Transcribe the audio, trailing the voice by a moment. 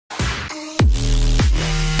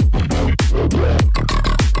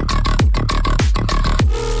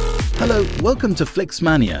Hello, welcome to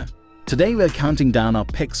Flixmania. Today we're counting down our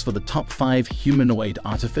picks for the top 5 humanoid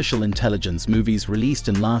artificial intelligence movies released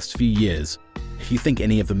in last few years. If you think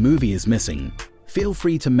any of the movie is missing, feel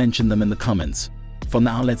free to mention them in the comments. For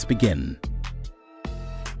now, let's begin.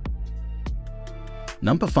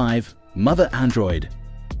 Number 5. Mother Android.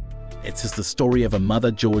 It is the story of a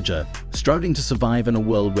mother, Georgia, struggling to survive in a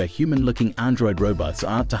world where human-looking android robots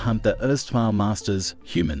are out to hunt their erstwhile masters,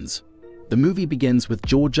 humans. The movie begins with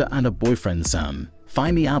Georgia and her boyfriend Sam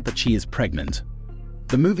finding out that she is pregnant.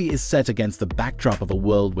 The movie is set against the backdrop of a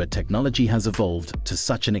world where technology has evolved to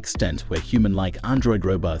such an extent where human-like android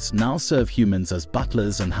robots now serve humans as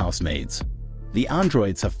butlers and housemaids. The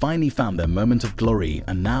androids have finally found their moment of glory,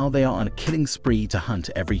 and now they are on a killing spree to hunt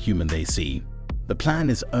every human they see. The plan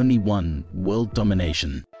is only one: world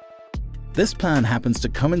domination. This plan happens to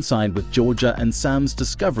coincide with Georgia and Sam's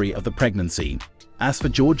discovery of the pregnancy. As for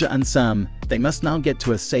Georgia and Sam, they must now get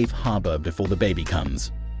to a safe harbor before the baby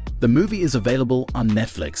comes. The movie is available on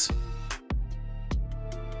Netflix.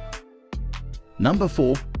 Number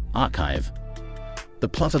 4. Archive. The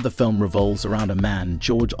plot of the film revolves around a man,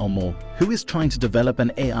 George Ulmore, who is trying to develop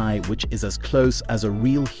an AI which is as close as a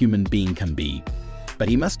real human being can be. But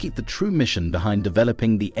he must keep the true mission behind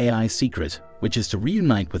developing the AI secret, which is to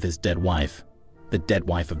reunite with his dead wife. The dead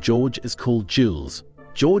wife of George is called Jules.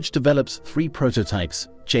 George develops 3 prototypes,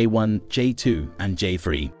 J1, J2, and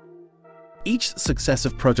J3. Each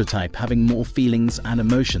successive prototype having more feelings and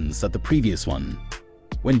emotions than the previous one.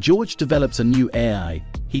 When George develops a new AI,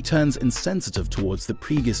 he turns insensitive towards the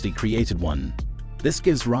previously created one. This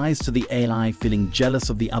gives rise to the AI feeling jealous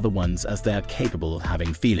of the other ones as they are capable of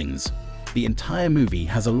having feelings. The entire movie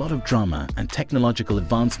has a lot of drama and technological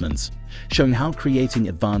advancements, showing how creating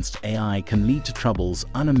advanced AI can lead to troubles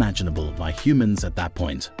unimaginable by humans at that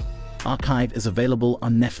point. Archive is available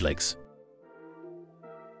on Netflix.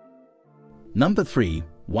 Number 3.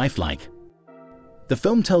 Wifelile. The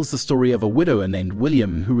film tells the story of a widower named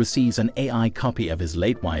William who receives an AI copy of his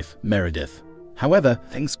late wife, Meredith. However,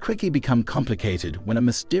 things quickly become complicated when a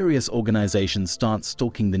mysterious organization starts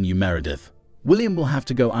stalking the new Meredith. William will have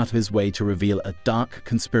to go out of his way to reveal a dark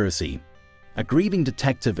conspiracy. A grieving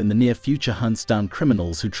detective in the near future hunts down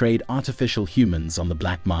criminals who trade artificial humans on the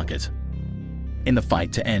black market. In the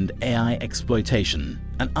fight to end AI exploitation,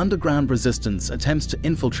 an underground resistance attempts to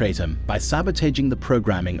infiltrate him by sabotaging the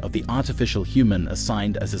programming of the artificial human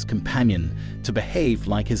assigned as his companion to behave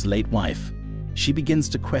like his late wife. She begins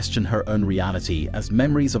to question her own reality as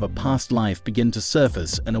memories of a past life begin to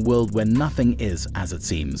surface in a world where nothing is as it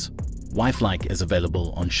seems. Wifelile is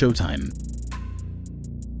available on Showtime.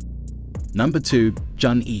 Number 2.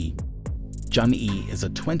 Jun-E. Jun-E is a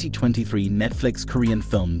 2023 Netflix Korean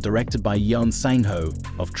film directed by Yeon Sang-ho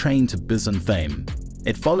of Train to Busan fame.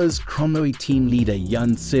 It follows Humanoid team leader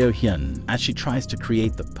Yoon Seo-hyun as she tries to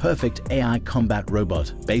create the perfect AI combat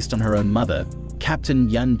robot based on her own mother, Captain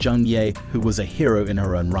Yoon Jung-ye, who was a hero in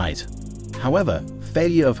her own right. However,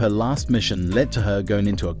 failure of her last mission led to her going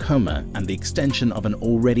into a coma and the extension of an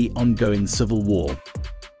already ongoing civil war.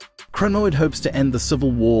 Humanoid hopes to end the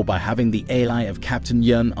civil war by having the AI of Captain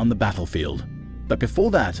Yoon on the battlefield. But before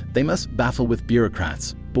that, they must battle with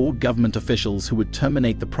bureaucrats, bored government officials who would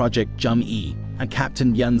terminate the project Jun-E, and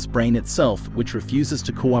Captain Yoon's brain itself, which refuses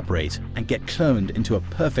to cooperate and get cloned into a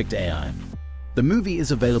perfect AI. The movie is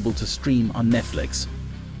available to stream on Netflix.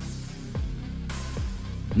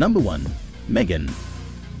 Number 1. Megan.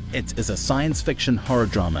 It is a science fiction horror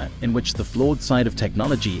drama in which the flawed side of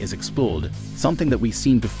technology is explored, something that we've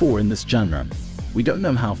seen before in this genre. We don't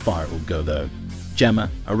know how far it will go though. Gemma,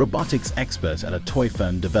 a robotics expert at a toy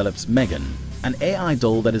firm, develops Megan, an AI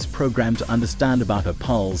doll that is programmed to understand about her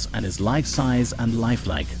pulse and is life-size and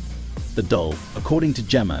lifelike. The doll, according to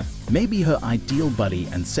Gemma, may be her ideal buddy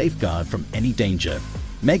and safeguard from any danger.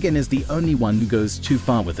 Megan is the only one who goes too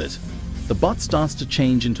far with it. The bot starts to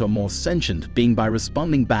change into a more sentient being by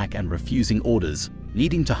responding back and refusing orders,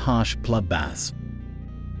 leading to harsh bloodbaths.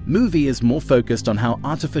 Movie is more focused on how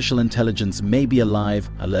artificial intelligence may be alive,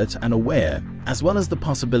 alert, and aware, as well as the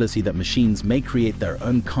possibility that machines may create their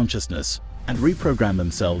own consciousness and reprogram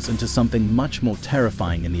themselves into something much more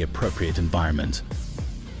terrifying in the appropriate environment.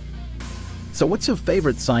 So what's your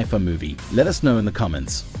favorite sci-fi movie? Let us know in the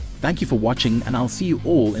comments. Thank you for watching, and I'll see you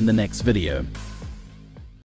all in the next video.